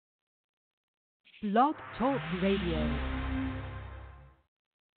Blog Talk Radio.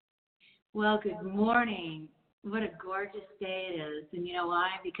 Well, good morning. What a gorgeous day it is. And you know why?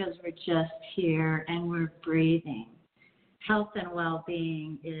 Because we're just here and we're breathing. Health and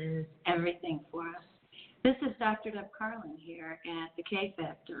well-being is everything for us. This is Dr. Deb Carlin here at the K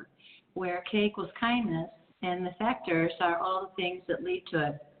Factor, where K equals kindness, and the factors are all the things that lead to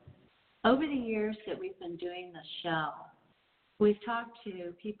it. Over the years that we've been doing this show, we've talked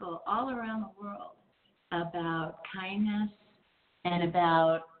to people all around the world about kindness and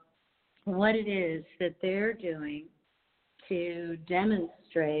about what it is that they're doing to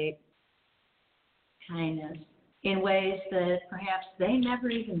demonstrate kindness in ways that perhaps they never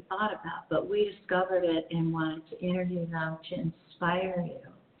even thought about, but we discovered it and wanted to interview them to inspire you.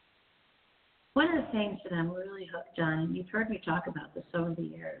 One of the things that I'm really hooked on, and you've heard me talk about this over the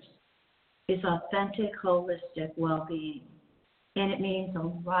years, is authentic, holistic well-being. And it means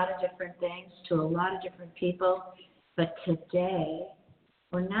a lot of different things to a lot of different people. But today,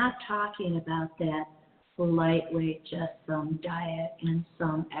 we're not talking about that lightweight, just some diet and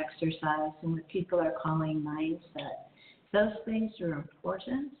some exercise and what people are calling mindset. Those things are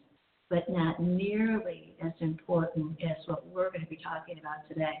important, but not nearly as important as what we're going to be talking about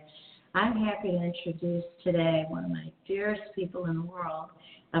today. I'm happy to introduce today one of my dearest people in the world,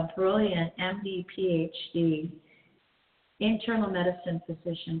 a brilliant MD, PhD, internal medicine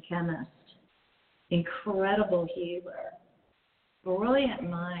physician, chemist, incredible healer, brilliant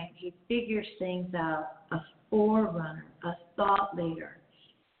mind. He figures things out, a forerunner, a thought leader.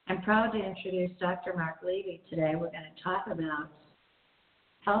 I'm proud to introduce Dr. Mark Levy today. We're going to talk about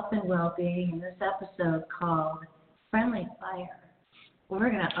health and well-being in this episode called Friendly Fire. We're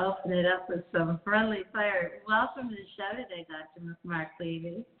going to open it up with some friendly fire. Welcome to the show today, Dr. Mark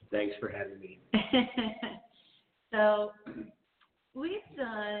Levy. Thanks for having me. So we've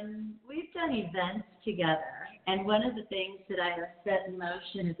done events together, and one of the things that I have set in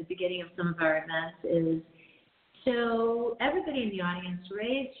motion at the beginning of some of our events is, so everybody in the audience,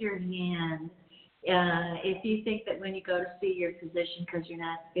 raise your hand if you think that when you go to see your physician because you're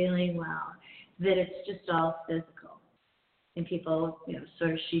not feeling well, that it's just all physical. And people,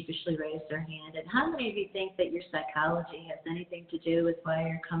 sort of sheepishly raise their hand. And how many of you think that your psychology has anything to do with why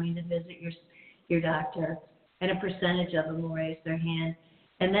you're coming to visit your doctor? And a percentage of them will raise their hand.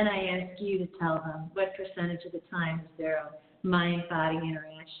 And then I ask you to tell them what percentage of the time is there a mind-body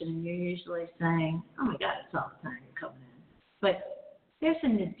interaction. And you're usually saying, oh, my God, it's all the time you're coming in. But there's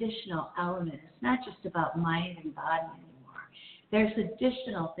an additional element. It's not just about mind and body anymore. There's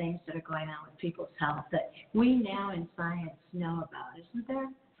additional things that are going on with people's health that we now in science know about, isn't there?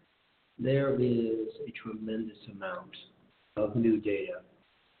 There is a tremendous amount of new data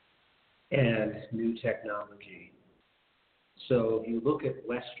and new technology. So if you look at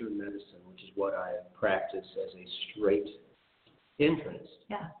Western medicine, which is what I practice as a straight internist,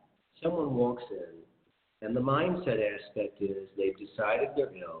 someone walks in, and the mindset aspect is they've decided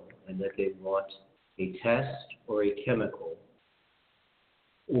they're ill and that they want a test or a chemical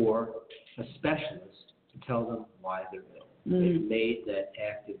or a specialist to tell them why they're ill. They've made that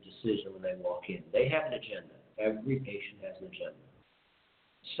active decision when they walk in. They have an agenda. Every patient has an agenda.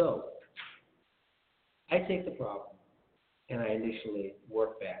 So I take the problem and I initially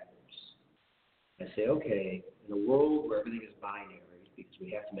work backwards. I say, okay, in a world where everything is binary, because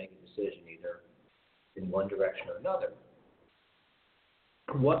we have to make a decision either in one direction or another,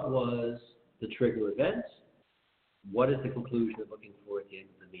 what was the trigger event? What is the conclusion they're looking for at the end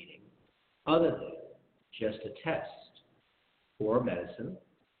of the meeting, other than just a test or medicine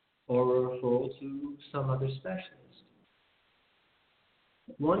or a referral to some other specialist?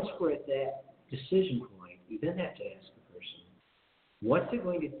 Once we're at that decision point, you then have to ask the person, what's it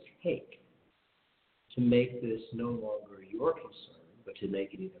going to take to make this no longer your concern, but to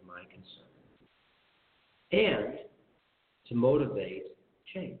make it even my concern? And to motivate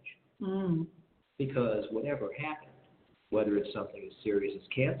change. Because whatever happened, whether it's something as serious as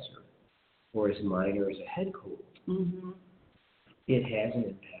cancer or as minor as a head cold, it has an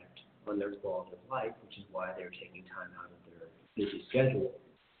impact on their quality of life, which is why they're taking time out of their busy schedule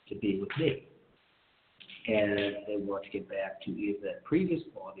to be with me. And they want to get back to either that previous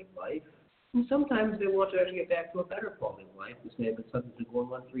quality of life, and sometimes they want to actually get back to a better quality of life. This may have been something that's been going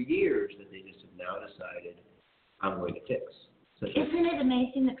on for years that they just have now decided, I'm going to fix. So isn't it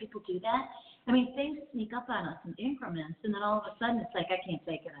amazing that people do that? I mean, things sneak up on us in increments, and then all of a sudden it's like, I can't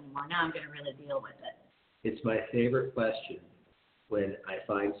take it anymore. Now I'm going to really deal with it. It's my favorite question when I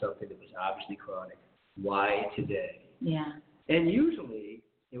find something that was obviously chronic. Why today? Yeah. And usually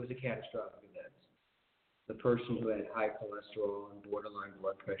it was a catastrophic event. the person who had high cholesterol and borderline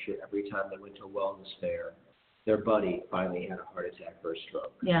blood pressure every time they went to a wellness fair, their buddy finally had a heart attack or a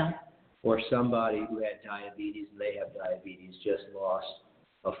stroke. Yeah. Or somebody who had diabetes and they have diabetes just lost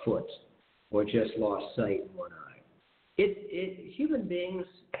a foot or just lost sight in one eye. Human beings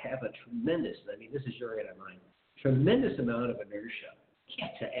have a tremendous, this is your and mine, tremendous amount of inertia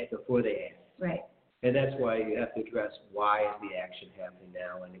before they act. Right. And that's why you have to address why is the action happening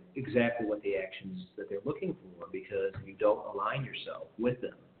now and exactly what the actions that they're looking for, because if you don't align yourself with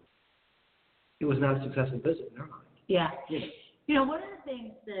them, it was not a successful visit in their mind. Yeah. You know, one of the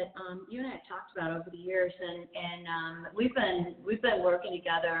things that you and I have talked about over the years, and we've been working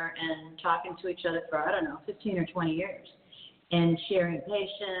together and talking to each other for 15 or 20 years, and sharing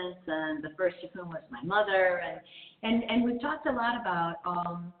patients, and the first of whom was my mother, and we've talked a lot about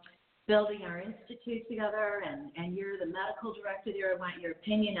building our institute together, and you're the medical director there. I want your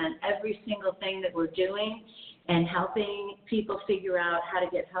opinion on every single thing that we're doing and helping people figure out how to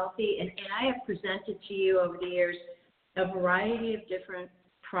get healthy. And I have presented to you over the years a variety of different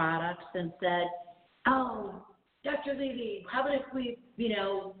products and said, oh, Dr. Levy, how about if we,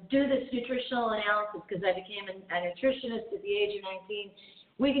 do this nutritional analysis, because I became a nutritionist at the age of 19.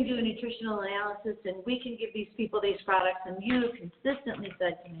 We can do a nutritional analysis and we can give these people these products. And you consistently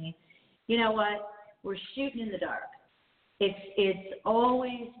said to me, you know what, we're shooting in the dark. It's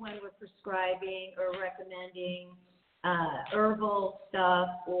always when we're prescribing or recommending herbal stuff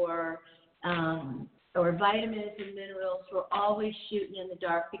or vitamins and minerals, we're always shooting in the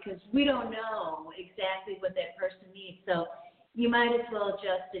dark because we don't know exactly what that person needs. So you might as well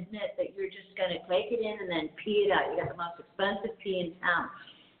just admit that you're just going to take it in and then pee it out. You got the most expensive pee in town.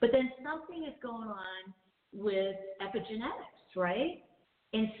 But then something is going on with epigenetics, right?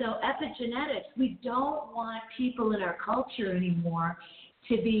 And so epigenetics, we don't want people in our culture anymore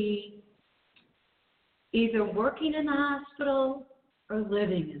to be either working in the hospital or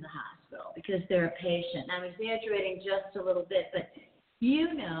living in the hospital because they're a patient. I'm exaggerating just a little bit, but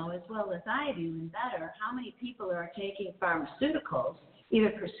you know as well as I do and better how many people are taking pharmaceuticals, either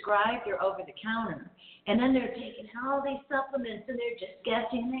prescribed or over the counter, and then they're taking all these supplements and they're just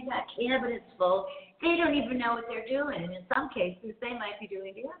guessing. They got cabinets full. They don't even know what they're doing, and in some cases they might be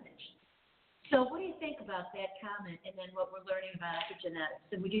doing damage. So what do you think about that comment and then what we're learning about epigenetics?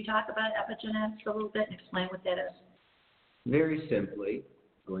 And would you talk about epigenetics for a little bit and explain what that is? Very simply,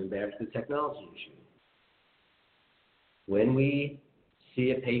 going back to the technology issue, when we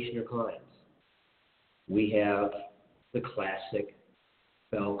see a patient or client, we have the classic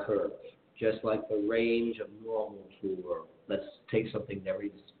bell curve, just like the range of normal for, let's take something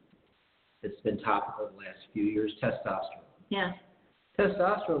that's been topical the last few years, testosterone. Yeah.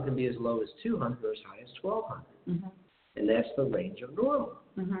 Testosterone can be as low as 200 or as high as 1,200, and that's the range of normal.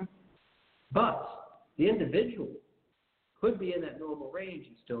 But the individual could be in that normal range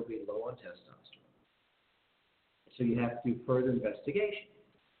and still be low on testosterone. So you have to do further investigation.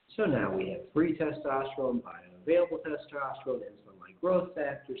 So now we have free testosterone, bioavailable testosterone, insulin-like growth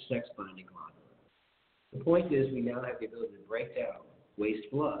factor, sex-binding globulin. The point is we now have the ability to break down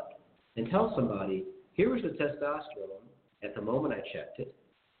waste blood and tell somebody, here was the testosterone at the moment I checked it.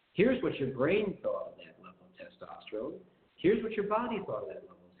 Here's what your brain thought of that level of testosterone. Here's what your body thought of that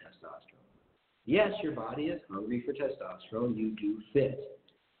level of testosterone. Yes, your body is hungry for testosterone. You do fit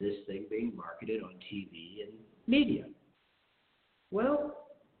this thing being marketed on TV and media. Well,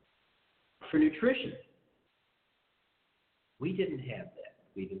 for nutrition, we didn't have that.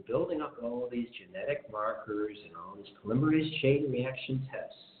 We've been building up all of these genetic markers and all these polymerase chain reaction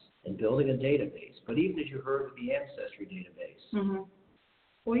tests and building a database. But even as you heard with the Ancestry database,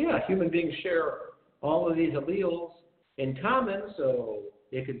 well, yeah, human beings share all of these alleles in common, so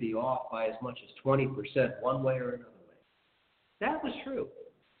it could be off by as much as 20% one way or another way. That was true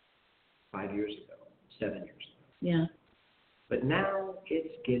 5 years ago, 7 years ago. Yeah. But now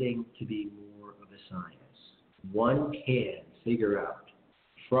it's getting to be more of a science. One can figure out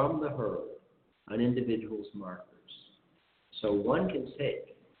from the herd an individual's markers. So one can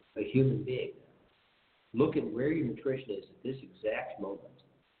take a human being, look at where your nutrition is at this exact moment,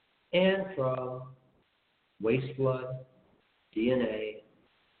 and from waste blood, DNA,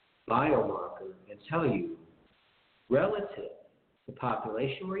 biomarker, and tell you relative to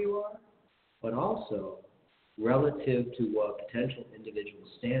population where you are, but also relative to a potential individual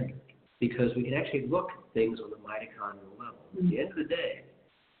standard, because we can actually look at things on the mitochondrial level. At the end of the day,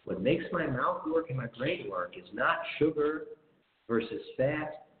 what makes my mouth work and my brain work is not sugar versus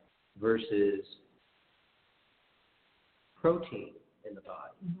fat versus protein in the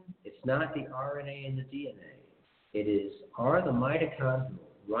body. It's not the RNA and the DNA. It is, are the mitochondria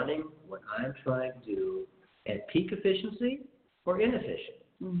running what I'm trying to do at peak efficiency or inefficient.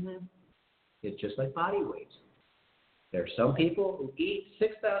 Mm-hmm. It's just like body weight. There are some people who eat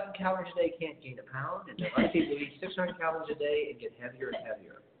 6,000 calories a day can't gain a pound, and there are other people who eat 600 calories a day and get heavier and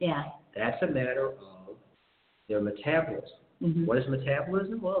heavier. Yeah. That's a matter of their metabolism. Mm-hmm. What is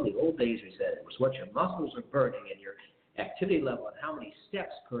metabolism? Well, in the old days we said it was what your muscles are burning and your activity level and how many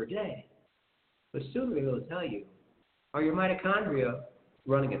steps per day. But soon we're going to tell you, are your mitochondria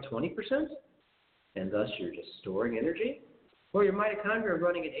running at 20%, and thus you're just storing energy? Or your mitochondria are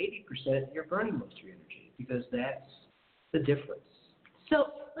running at 80% and you're burning most of your energy? Because that's the difference. So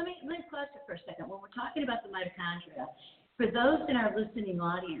let me pause it for a second. When we're talking about the mitochondria, for those in our listening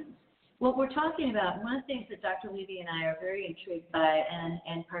audience, what we're talking about, one of the things that Dr. Levy and I are very intrigued by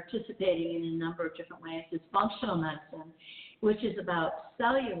and participating in a number of different ways is functional medicine, which is about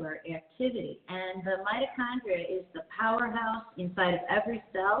cellular activity. And the mitochondria is the powerhouse inside of every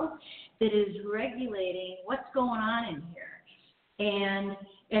cell that is regulating what's going on in here.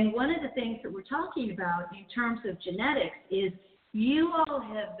 And one of the things that we're talking about in terms of genetics is you all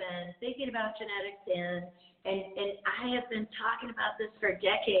have been thinking about genetics and I have been talking about this for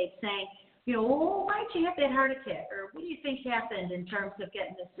decades, saying, you know, well, why did you have that heart attack? Or what do you think happened in terms of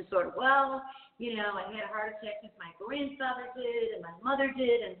getting this disorder? Well, you know, I had a heart attack because my grandfather did and my mother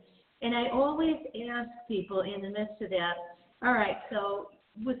did. And I always ask people in the midst of that, all right, so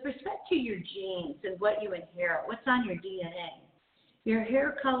with respect to your genes and what you inherit, what's on your DNA? Your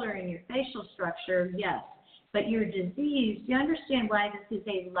hair color and your facial structure, yes. But your disease, you understand why this is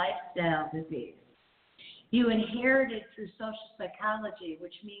a lifestyle disease. You inherit it through social psychology,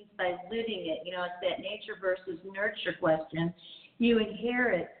 which means by living it. You know, it's that nature versus nurture question. You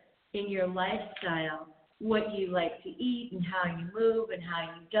inherit in your lifestyle what you like to eat and how you move and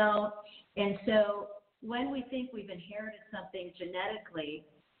how you don't. And so when we think we've inherited something genetically,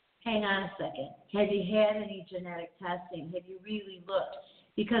 hang on a second. Have you had any genetic testing? Have you really looked?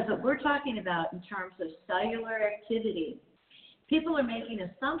 Because what we're talking about in terms of cellular activity, people are making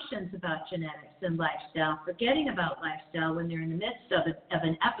assumptions about genetics and lifestyle, forgetting about lifestyle when they're in the midst of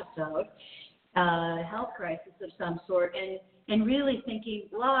an episode, health crisis of some sort, and really thinking,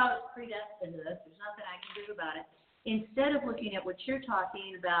 well, I was predestined to this. There's nothing I can do about it. Instead of looking at what you're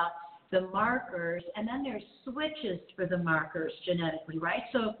talking about, the markers, and then there's switches for the markers genetically, right?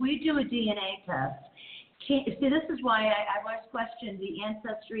 So if we do a DNA test, see, this is why I always question the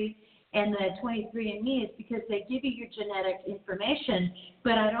Ancestry and the 23andMe, is because they give you your genetic information,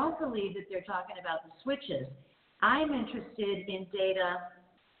 but I don't believe that they're talking about the switches. I'm interested in data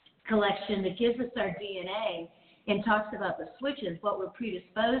collection that gives us our DNA and talks about the switches, what we're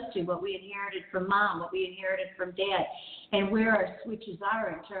predisposed to, what we inherited from mom, what we inherited from dad, and where our switches are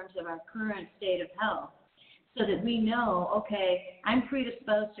in terms of our current state of health, so that we know, okay, I'm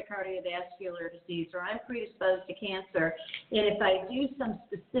predisposed to cardiovascular disease, or I'm predisposed to cancer, and if I do some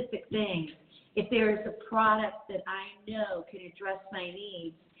specific things, if there is a product that I know can address my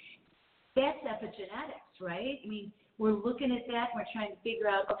needs, that's epigenetics, right? I mean, we're looking at that, and we're trying to figure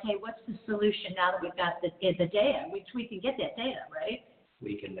out, okay, what's the solution now that we've got the data, which we can get that data, right?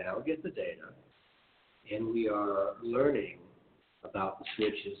 We can now get the data, and we are learning about the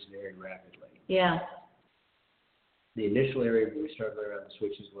switches very rapidly. Yeah. The initial area where we started learning around the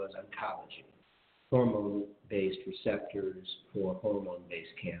switches was oncology, hormone-based receptors for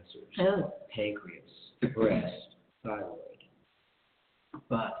hormone-based cancers, pancreas, breast, thyroid.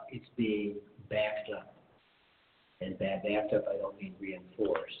 But it's being backed up. And backed up, I don't mean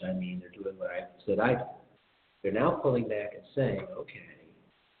reinforced. I mean they're doing what I said I do. They're now pulling back and saying, okay,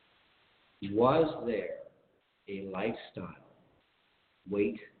 was there a lifestyle,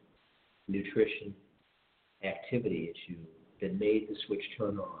 weight, nutrition, activity issue that made the switch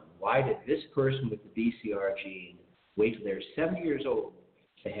turn on? Why did this person with the BCR gene wait till they're 70 years old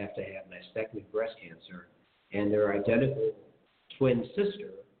to have mastectomy breast cancer, and their identical twin sister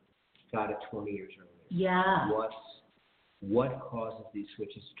got it 20 years earlier? Yeah. What causes these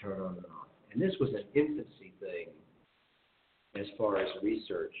switches to turn on and off? And this was an infancy thing as far as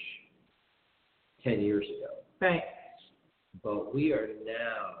research 10 years ago. Right. But we are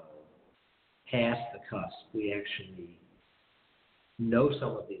now past the cusp. We actually know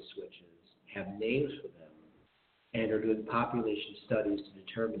some of these switches, have names for them, and are doing population studies to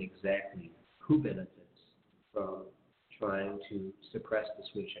determine exactly who benefits from trying to suppress the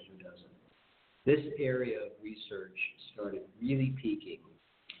switch and who doesn't. This area of research started really peaking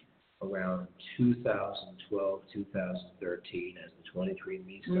around 2012, 2013 as the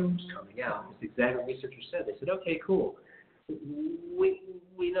 23andMe stuff was coming out. It's exactly what researchers said. They said, okay, cool. We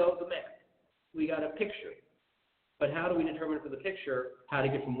know the map. We got a picture But how do we determine for the picture how to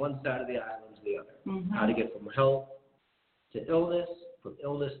get from one side of the island to the other? Mm-hmm. How to get from health to illness, from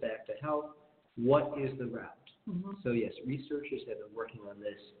illness back to health? What is the route? Mm-hmm. So yes, researchers have been working on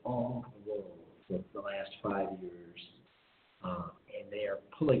this all over the world for the last 5 years, and they are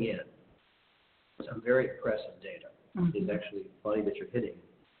pulling in some very impressive data. Mm-hmm. It's actually funny that you're hitting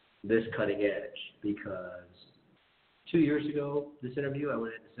this cutting edge, because 2 years ago, this interview, I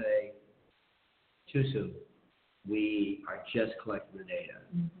went in to say, too soon. We are just collecting the data.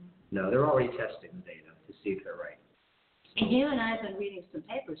 Mm-hmm. No, they're already testing the data to see if they're right. So, And you and I have been reading some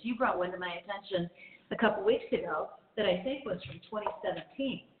papers. You brought one to my attention a couple weeks ago that I think was from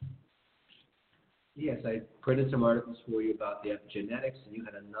 2017. yes, I printed some articles for you about the epigenetics, and you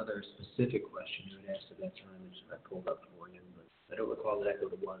had another specific question you had asked at that time, which I pulled up for you, but I don't recall exactly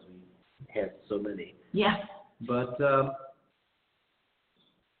what it was. We had so many. Yeah. But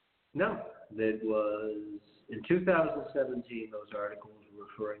no, that was in 2017. Those articles were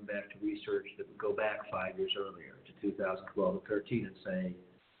referring back to research that would go back 5 years earlier to 2012 and 13, and saying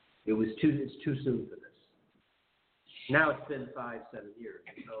it's too soon for this. Now it's been 5-7 years.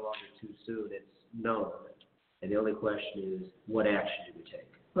 It's no longer too soon. It's known, and the only question is, what action do we take?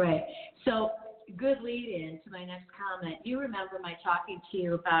 Right. So, good lead in to my next comment. You remember my talking to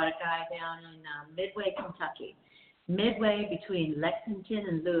you about a guy down in Midway, Kentucky. Midway between Lexington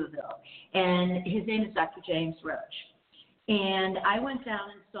and Louisville. And his name is Dr. James Roach. And I went down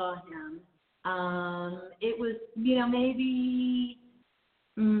and saw him. It was, maybe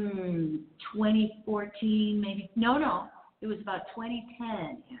 2014, maybe. No. It was about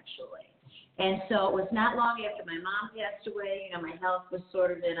 2010, actually. And so it was not long after my mom passed away. My health was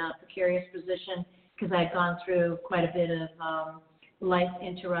sort of in a precarious position because I'd gone through quite a bit of life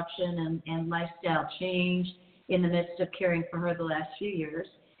interruption and lifestyle change in the midst of caring for her the last few years.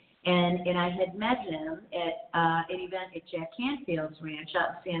 And I had met him at an event at Jack Canfield's ranch out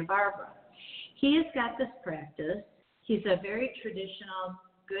in Santa Barbara. He has got this practice. He's a very traditional,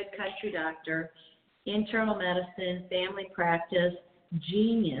 good country doctor, internal medicine, family practice,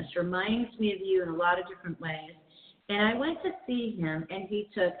 genius, reminds me of you in a lot of different ways. And I went to see him, and he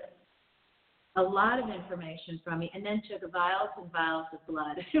took a lot of information from me, and then took vials and vials of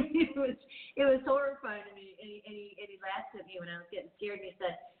blood. it was horrifying to me. And he laughed at me when I was getting scared, and he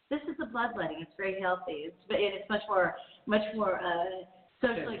said, "This is a bloodletting. It's very healthy. It's much more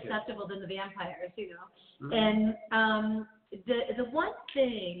socially acceptable than the vampires, Mm-hmm. And the one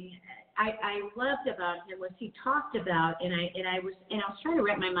thing I loved about him was he talked about, and I was trying to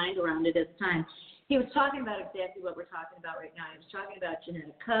wrap my mind around it at the time. He was talking about exactly what we're talking about right now. He was talking about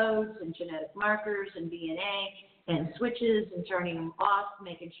genetic codes and genetic markers and DNA and switches and turning them off,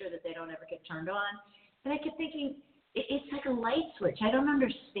 making sure that they don't ever get turned on. And I kept thinking, it's like a light switch. I don't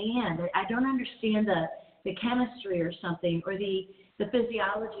understand. I don't understand the chemistry or something, or the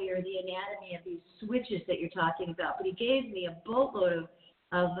physiology or the anatomy of these switches that you're talking about. But he gave me a boatload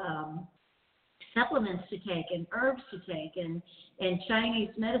of supplements to take and herbs to take and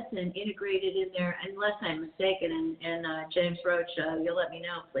Chinese medicine integrated in there, unless I'm mistaken. And James Roach, you'll let me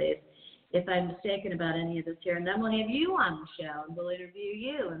know, please, if I'm mistaken about any of this here. And then we'll have you on the show, and we'll interview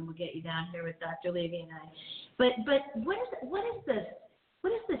you, and we'll get you down here with Dr. Levy and I. But what is this?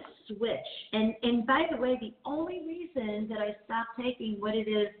 What is this switch? And by the way, the only reason that I stopped taking what it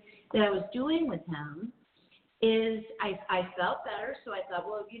is that I was doing with him is I felt better, so I thought,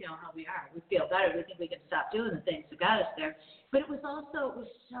 well, you know how we are. We feel better. We think we can stop doing the things that got us there. But it was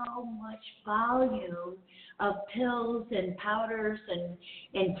so much volume of pills and powders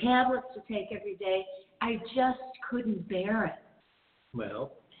and tablets to take every day. I just couldn't bear it.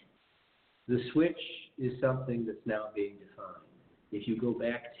 Well, the switch is something that's now being defined. If you go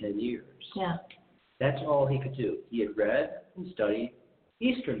back 10 years, yeah, that's all he could do. He had read and studied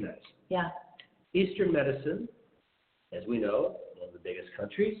Eastern medicine. Yeah. Eastern medicine, as we know, one of the biggest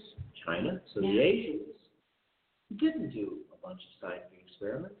countries, China. So the Asians didn't do a bunch of scientific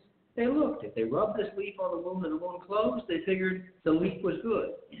experiments. They looked. If they rubbed this leaf on the wound and the wound closed, they figured the leaf was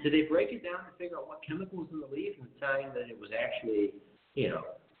good. Yeah. Did they break it down to figure out what chemicals in the leaf and find that it was actually,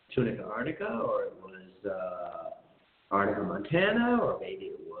 Tunica arnica, or it was Arnica montana, or maybe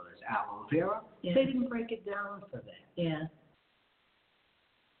it was aloe vera? Yeah. They didn't break it down for that. Yeah.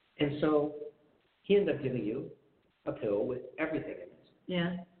 And so he ended up giving you a pill with everything in it.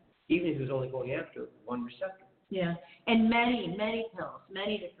 Yeah. Even if he was only going after one receptor. Yeah. And many, many pills,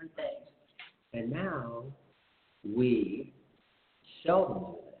 many different things. And now we seldom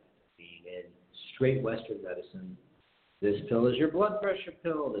do that. Being in straight Western medicine, this pill is your blood pressure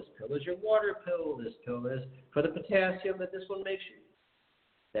pill, this pill is your water pill, this pill is for the potassium that this one makes you.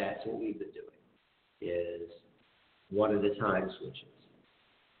 That's what we've been doing, is one at a time switches.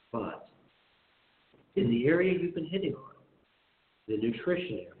 But in the area you've been hitting on, the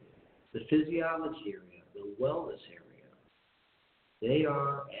nutrition area, the physiology area, the wellness area, they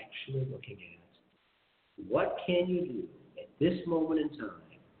are actually looking at what can you do at this moment in time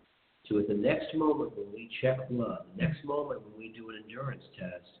to at the next moment when we check blood, the next moment when we do an endurance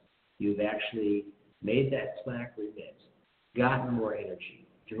test, you've actually made that slack remit, gotten more energy,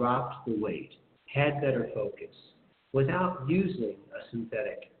 dropped the weight, had better focus, without using a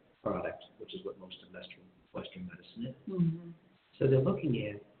synthetic product, which is what most of Western medicine is. Mm-hmm. So they're looking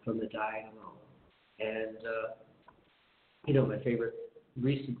at from the diet alone. And, my favorite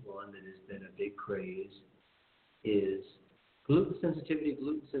recent one that has been a big craze is gluten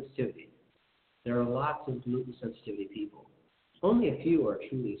sensitivity. There are lots of gluten sensitivity people. Only a few are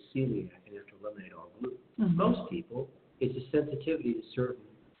truly celiac and have to eliminate all gluten. Mm-hmm. Most people, it's a sensitivity to certain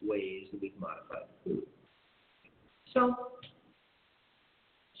ways that we can modify the food. So,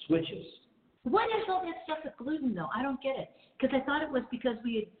 switches. What is all that stuff with gluten, though? I don't get it. Because I thought it was because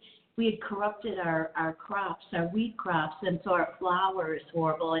we had corrupted our crops, our wheat crops, and so our flour is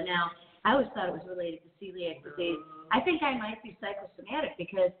horrible. And now I always thought it was related to celiac disease. I think I might be psychosomatic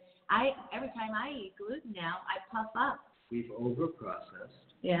because every time I eat gluten now, I puff up. We've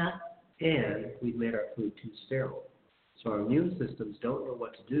overprocessed. Yeah. And we've made our food too sterile. So our immune systems don't know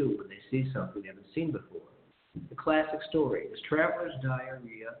what to do when they see something they haven't seen before. The classic story is traveler's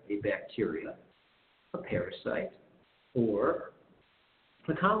diarrhea a bacteria, a parasite, or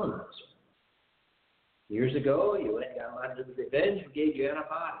a colonizer? Years ago, you went and got mounted with revenge and gave you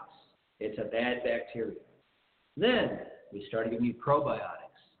antibiotics. It's a bad bacteria. Then we started giving you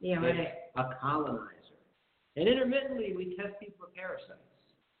probiotics. Yeah, it's right. A colonizer. And intermittently, we test people for parasites.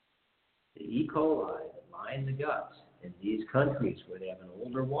 The E. coli that line the gut in these countries where they have an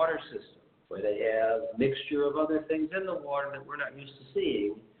older water system, where they have mixture of other things in the water that we're not used to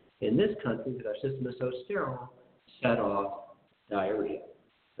seeing, in this country, because our system is so sterile, set off diarrhea.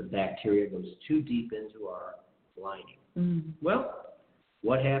 The bacteria goes too deep into our lining. Mm-hmm. Well,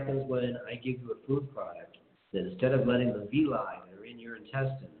 what happens when I give you a food product that instead of letting the villi that are in your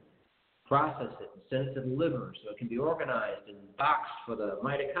intestine process it and send it to the liver so it can be organized and boxed for the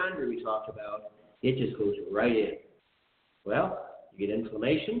mitochondria we talked about, it just goes right in. Well, you get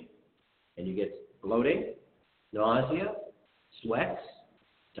inflammation, and you get bloating, nausea, sweats,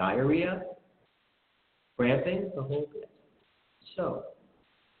 diarrhea, cramping, the whole bit. So,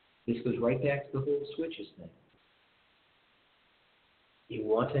 this goes right back to the whole switches thing. You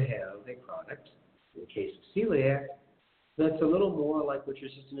want to have a product, in the case of celiac, that's a little more like what your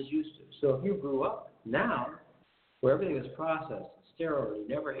system is used to. So if you grew up now, where everything is processed and sterile, and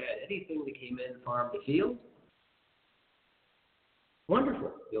you never had anything that came in farm to field,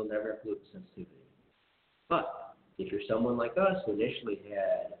 wonderful, you'll never have gluten sensitivity. But if you're someone like us who initially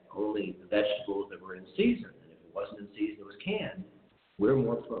had only the vegetables that were in season, and if it wasn't in season, it was canned, we're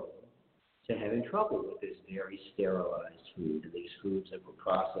more prone to having trouble with this very sterilized food and these foods that were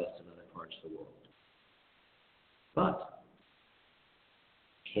processed in other parts of the world. But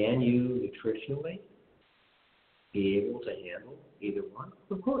can you nutritionally be able to handle either one?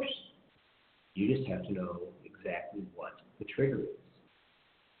 Of course. You just have to know exactly what the trigger is.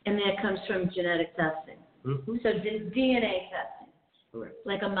 And that comes from genetic testing. Mm-hmm. So DNA testing. Correct.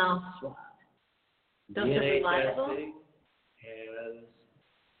 Like a mouth swab. Those DNA are reliable? testing has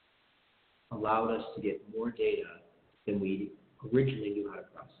allowed us to get more data than we originally knew how to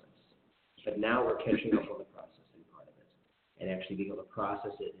process. But now we're catching up on the processing part of it and actually being able to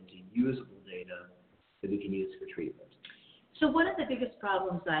process it into usable data that we can use for treatment. So one of the biggest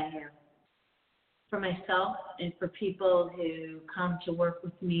problems I have for myself and for people who come to work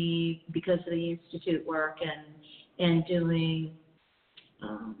with me because of the Institute work and doing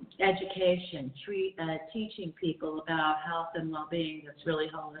education, teaching people about health and well-being that's really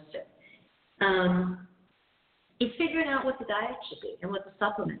holistic, is figuring out what the diet should be and what the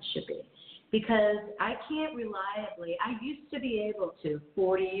supplements should be. Because I can't reliably, I used to be able to,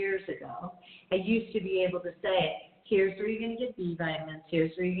 40 years ago, I used to be able to say, here's where you're going to get B vitamins,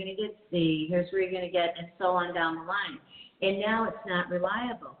 here's where you're going to get C, here's where you're going to get, and so on down the line. And now it's not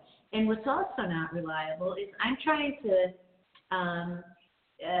reliable. And what's also not reliable is I'm trying to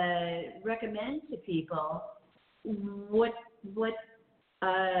recommend to people what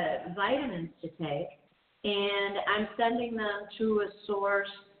vitamins to take, and I'm sending them to a source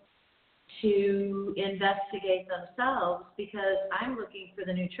to investigate themselves because I'm looking for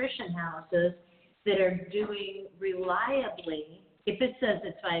the nutrition houses that are doing reliably. If it says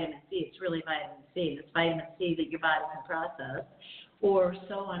it's vitamin C, it's really vitamin C. It's vitamin C that your body can process, or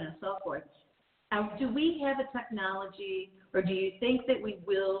so on and so forth. Do we have a technology, or do you think that we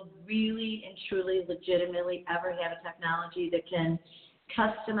will really and truly, legitimately ever have a technology that can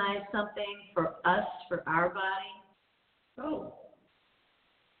customize something for us, for our body? Oh.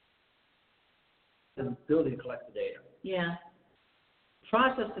 The ability to collect the data. Yeah.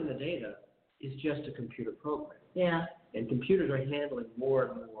 Processing the data is just a computer program. Yeah. And computers are handling more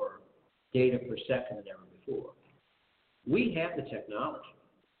and more data per second than ever before. We have the technology,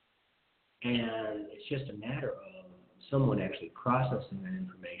 and it's just a matter of someone actually processing that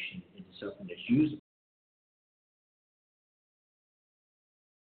information into something that's usable.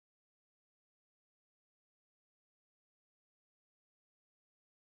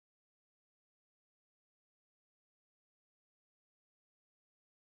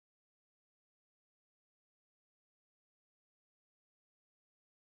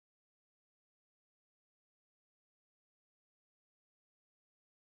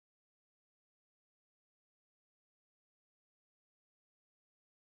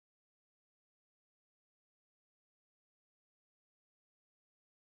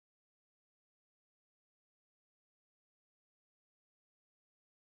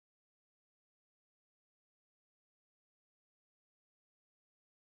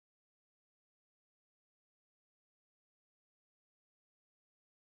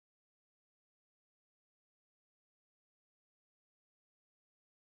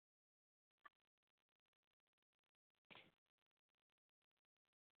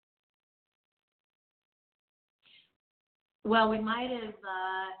 Well, we might have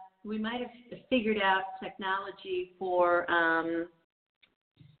figured out technology for how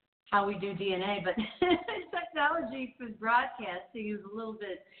we do DNA, but technology for broadcasting is a little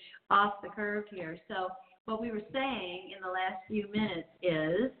bit off the curve here. So what we were saying in the last few minutes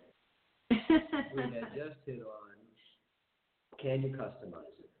is We had just hit on, can you customize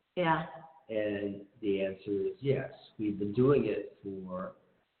it? Yeah. And the answer is yes. We've been doing it for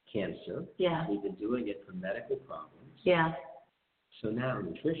cancer. Yeah. We've been doing it for medical problems. Yeah. So now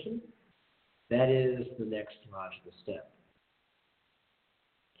nutrition, that is the next logical step.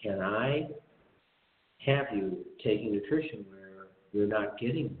 Can I have you taking nutrition where you're not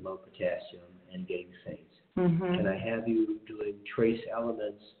getting low potassium and getting faint? Mm-hmm. Can I have you doing trace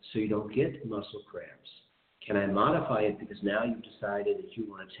elements so you don't get muscle cramps? Can I modify it because now you've decided that you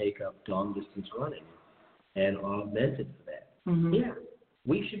want to take up long distance running and augment it for that? Mm-hmm. Yeah,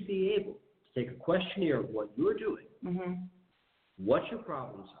 we should be able to take a questionnaire of what you're doing, Mm-hmm. what your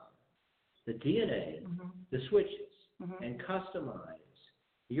problems are, the DNA, Mm-hmm. the switches, Mm-hmm. and customize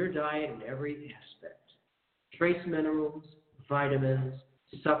your diet in every aspect. Trace minerals, vitamins,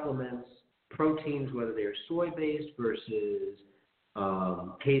 supplements, proteins, whether they are soy-based versus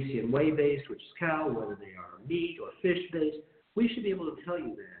casein whey-based, which is cow, whether they are meat or fish-based. We should be able to tell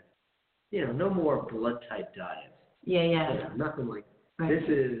you that. No more blood type diet. Yeah. Nothing like that. Right.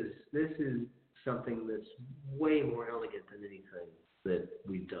 This is something that's way more elegant than anything that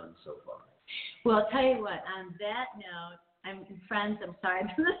we've done so far. Well, I'll tell you what, on that note, friends, I'm sorry,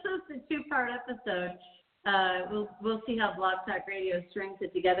 this is a two-part episode. We'll see how Blog Talk Radio strings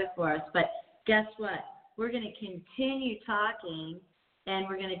it together for us. But guess what? We're going to continue talking, and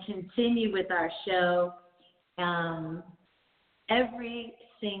we're going to continue with our show every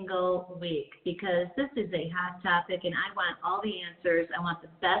single week, because this is a hot topic, and I want all the answers. I want the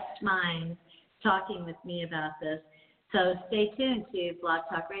best minds talking with me about this. So stay tuned to Blog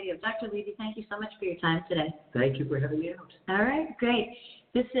Talk Radio. Dr. Levy, thank you so much for your time today. Thank you for having me out. All right, great.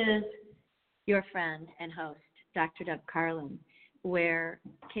 This is your friend and host, Dr. Deb Carlin, where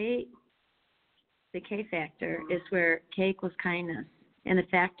the K factor is where K equals kindness, and the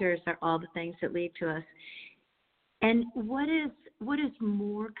factors are all the things that lead to us. And what is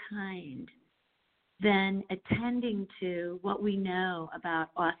more kind than attending to what we know about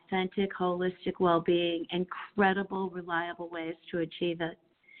authentic, holistic well-being and credible, reliable ways to achieve it?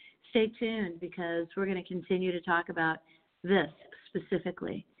 Stay tuned, because we're going to continue to talk about this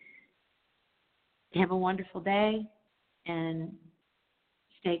specifically. Have a wonderful day, and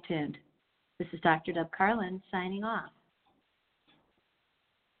stay tuned. This is Dr. Deb Carlin signing off.